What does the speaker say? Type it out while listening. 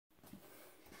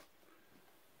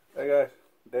Hey guys,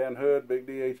 Dan Hood, Big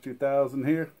DH2000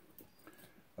 here.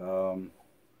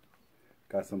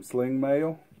 Got some sling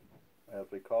mail, as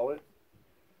we call it.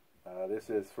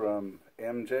 This is from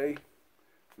MJ,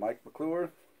 Mike McClure.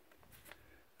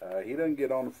 He doesn't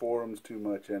get on the forums too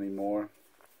much anymore.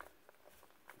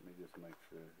 Let me just make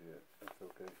sure, yeah, that's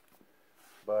okay.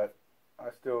 But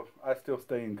I still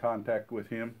stay in contact with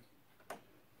him.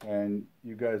 And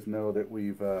you guys know that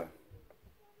we've done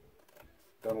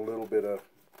a little bit of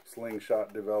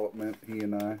slingshot development, he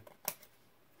and I.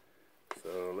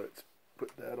 So let's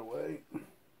put that away.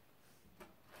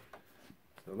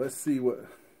 So let's see what,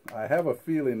 I have a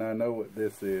feeling I know what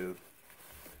this is.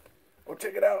 Oh,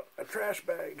 check it out, a trash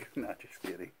bag. Not just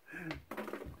kidding.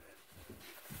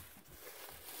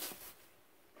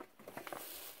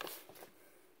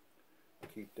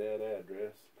 Keep that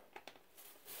address.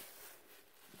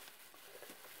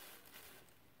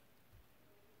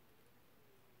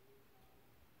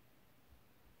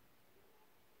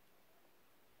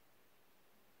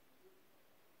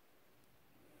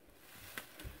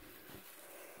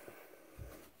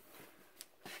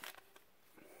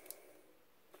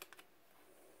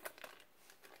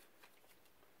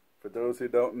 For those who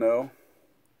don't know,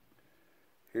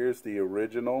 here's the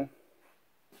original.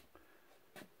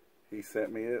 He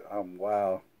sent me it.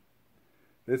 Wow.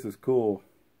 This is cool.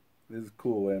 This is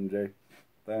cool, MJ.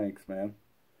 Thanks, man.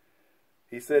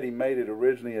 He said he made it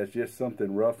originally as just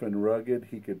something rough and rugged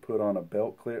he could put on a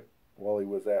belt clip while he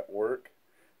was at work.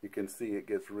 You can see it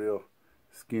gets real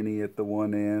skinny at the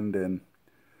one end, and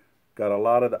got a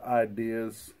lot of the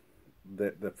ideas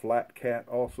that the Flat Cat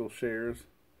also shares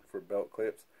for belt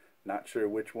clips. Not sure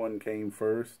which one came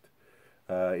first.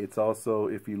 It's also,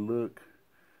 if you look,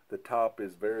 the top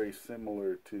is very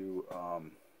similar to,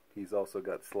 he's also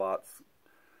got slots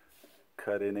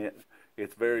cut in it.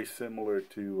 It's very similar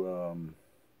to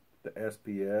the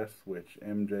SPS, which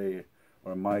MJ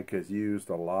or Mike has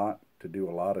used a lot to do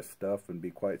a lot of stuff and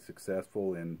be quite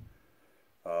successful in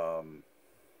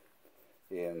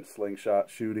slingshot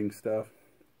shooting stuff.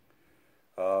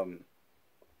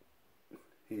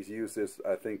 He's used this,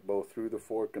 I think, both through the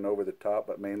fork and over the top,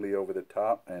 but mainly over the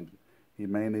top, and he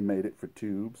mainly made it for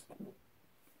tubes.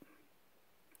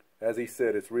 As he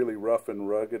said, it's really rough and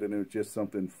rugged, and it was just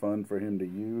something fun for him to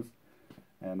use.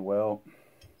 And well,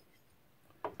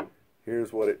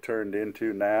 here's what it turned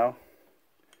into now.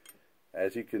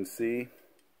 As you can see,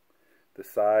 the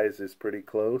size is pretty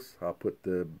close. I'll put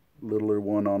the littler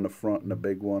one on the front and the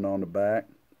big one on the back.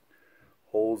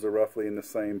 Holes are roughly in the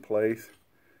same place.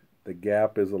 The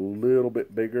gap is a little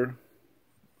bit bigger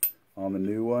on the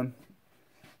new one,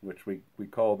 which we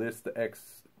call this the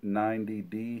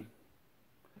X90D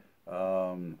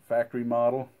factory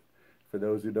model. For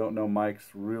those who don't know, Mike's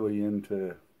really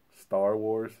into Star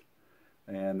Wars,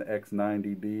 and the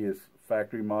X90D is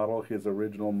factory model. His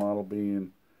original model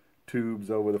being tubes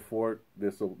over the fork.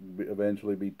 This will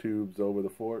eventually be tubes over the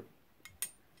fork.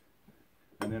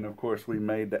 And then of course we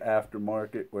made the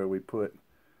aftermarket where we put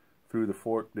through the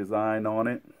fork design on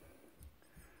it.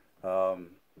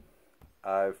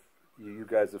 You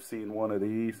guys have seen one of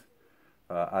these.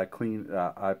 I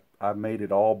made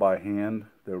it all by hand,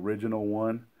 the original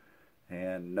one,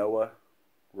 and Noah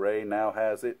Ray now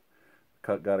has it.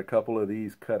 Got a couple of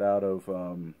these cut out of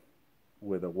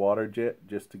with a water jet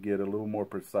just to get a little more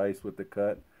precise with the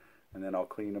cut, and then I'll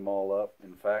clean them all up.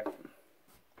 In fact,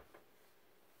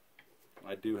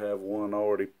 I do have one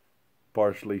already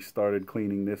partially started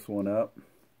cleaning this one up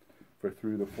for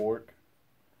through the fork,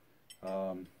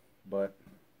 but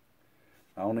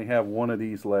I only have one of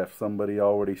these left. Somebody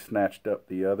already snatched up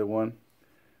the other one,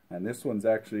 and this one's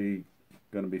actually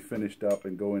going to be finished up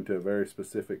and go into a very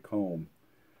specific home,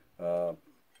 and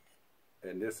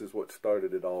this is what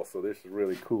started it all. So this is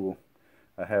really cool.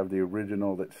 I have the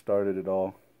original that started it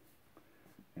all,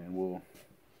 and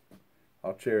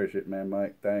I'll cherish it, man.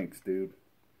 Mike, thanks, dude.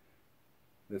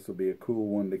 This will be a cool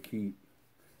one to keep.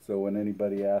 So when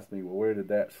anybody asks me, well, where did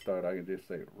that start? I can just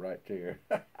say, right there.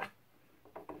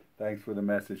 Thanks for the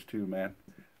message too, man.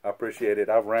 I appreciate it.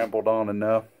 I've rambled on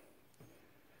enough.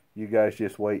 You guys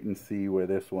just wait and see where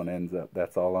this one ends up.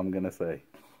 That's all I'm going to say.